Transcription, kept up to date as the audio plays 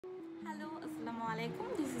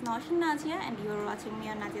Assalamualaikum, this is Naushin Nazia and you are watching me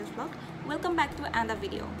on Nazia's vlog. Welcome back to another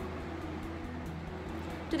video.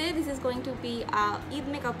 Today this is going to be a Eid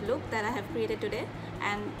makeup look that I have created today,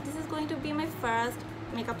 and this is going to be my first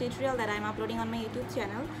makeup tutorial that I am uploading on my YouTube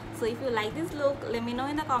channel. So if you like this look, let me know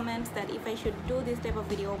in the comments that if I should do this type of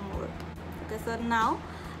video more. Okay, so now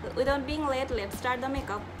without being late, let's start the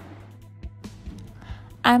makeup.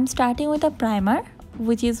 I'm starting with a primer,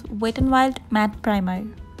 which is Wet n Wild matte primer.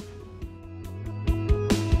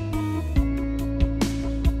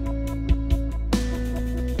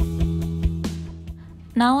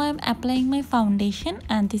 Now I'm applying my foundation,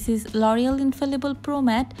 and this is L'Oreal Infallible Pro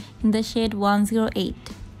Matte in the shade 108.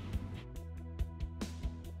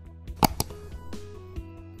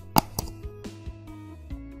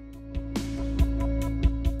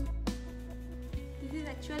 This is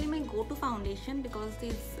actually my go-to foundation because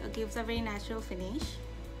this gives a very natural finish.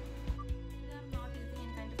 I'm not using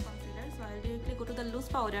any kind of concealer, so I'll directly go to the loose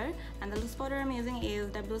powder, and the loose powder I'm using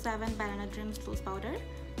is W7 Banana Dreams loose powder.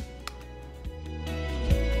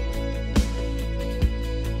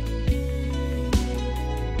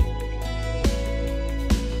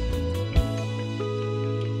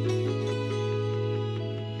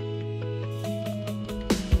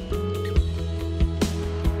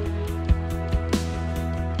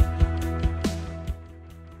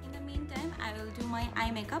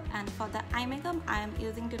 Eye makeup, and for the eye makeup I am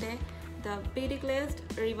using today the Beauty Glazed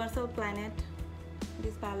Reversal Planet,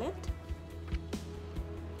 this palette,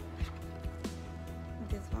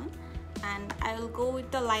 this one, and I will go with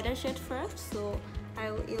the lighter shade first. So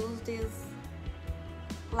I will use this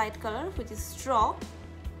light color, which is Straw.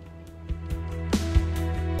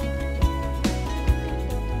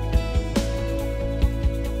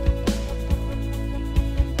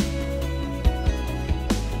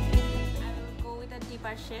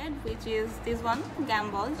 Shade, which is this one,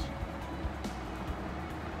 Gamboge.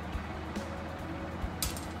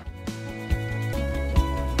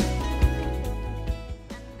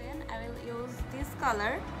 And then I will use this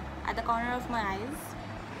color at the corner of my eyes.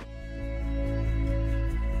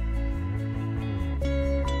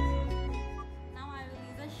 Now I will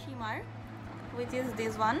use a shimmer, which is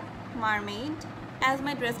this one, Mermaid. As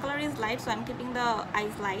my dress color is light, so I'm keeping the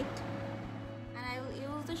eyes light.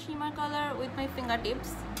 The shimmer color with my fingertips.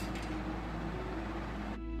 So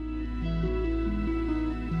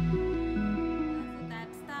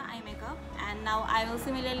that's the eye makeup, and now I will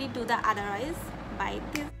similarly do the other eyes by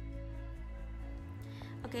this.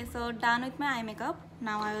 Okay, so done with my eye makeup.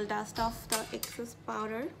 Now I will dust off the excess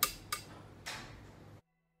powder.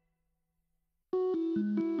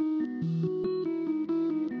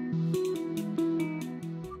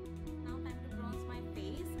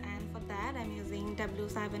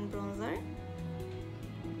 W7 bronzer.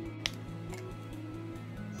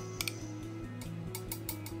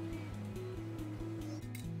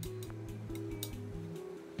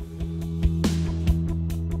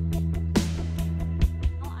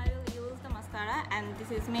 Now I will use the mascara, and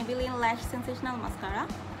this is Maybelline Lash Sensational Mascara.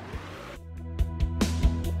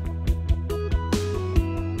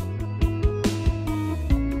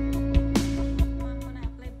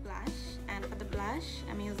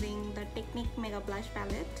 Mega Blush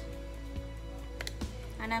palette,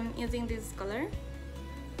 and I'm using this color.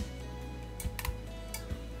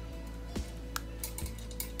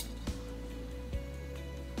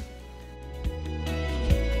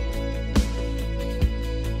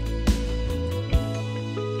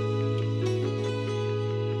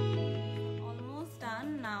 Almost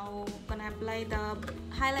done. Now gonna apply the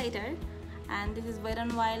highlighter, and this is Wet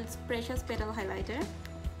n Wild's Precious Petal highlighter.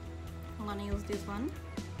 I'm gonna use this one.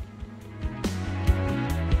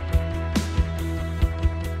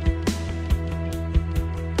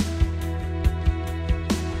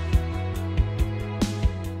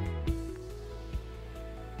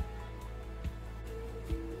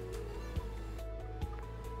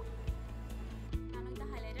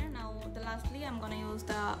 Lastly, I'm gonna use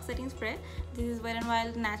the setting spray. This is Wet n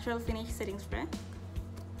Wild Natural Finish Setting Spray.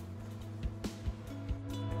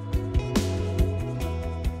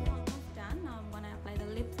 Almost done. Now I'm gonna apply the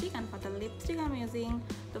lipstick, and for the lipstick I'm using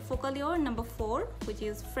the Focallure number 4, which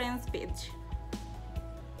is French Peach.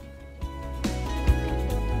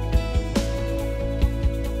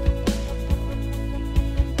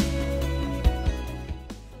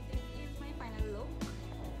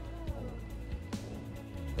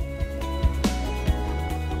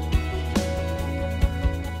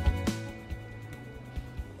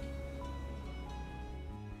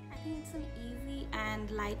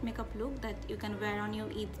 and light makeup look that you can wear on your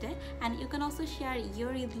Eid day. And you can also share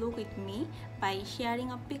your Eid look with me by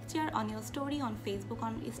sharing a picture on your story on Facebook,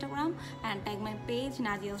 on Instagram, and tag my page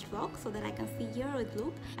Nazia's Vlog so that I can see your Eid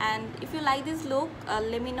look. And if you like this look,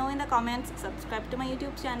 let me know in the comments. Subscribe to my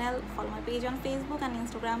YouTube channel, follow my page on Facebook and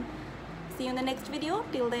Instagram. See you in the next video.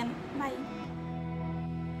 Till then, bye.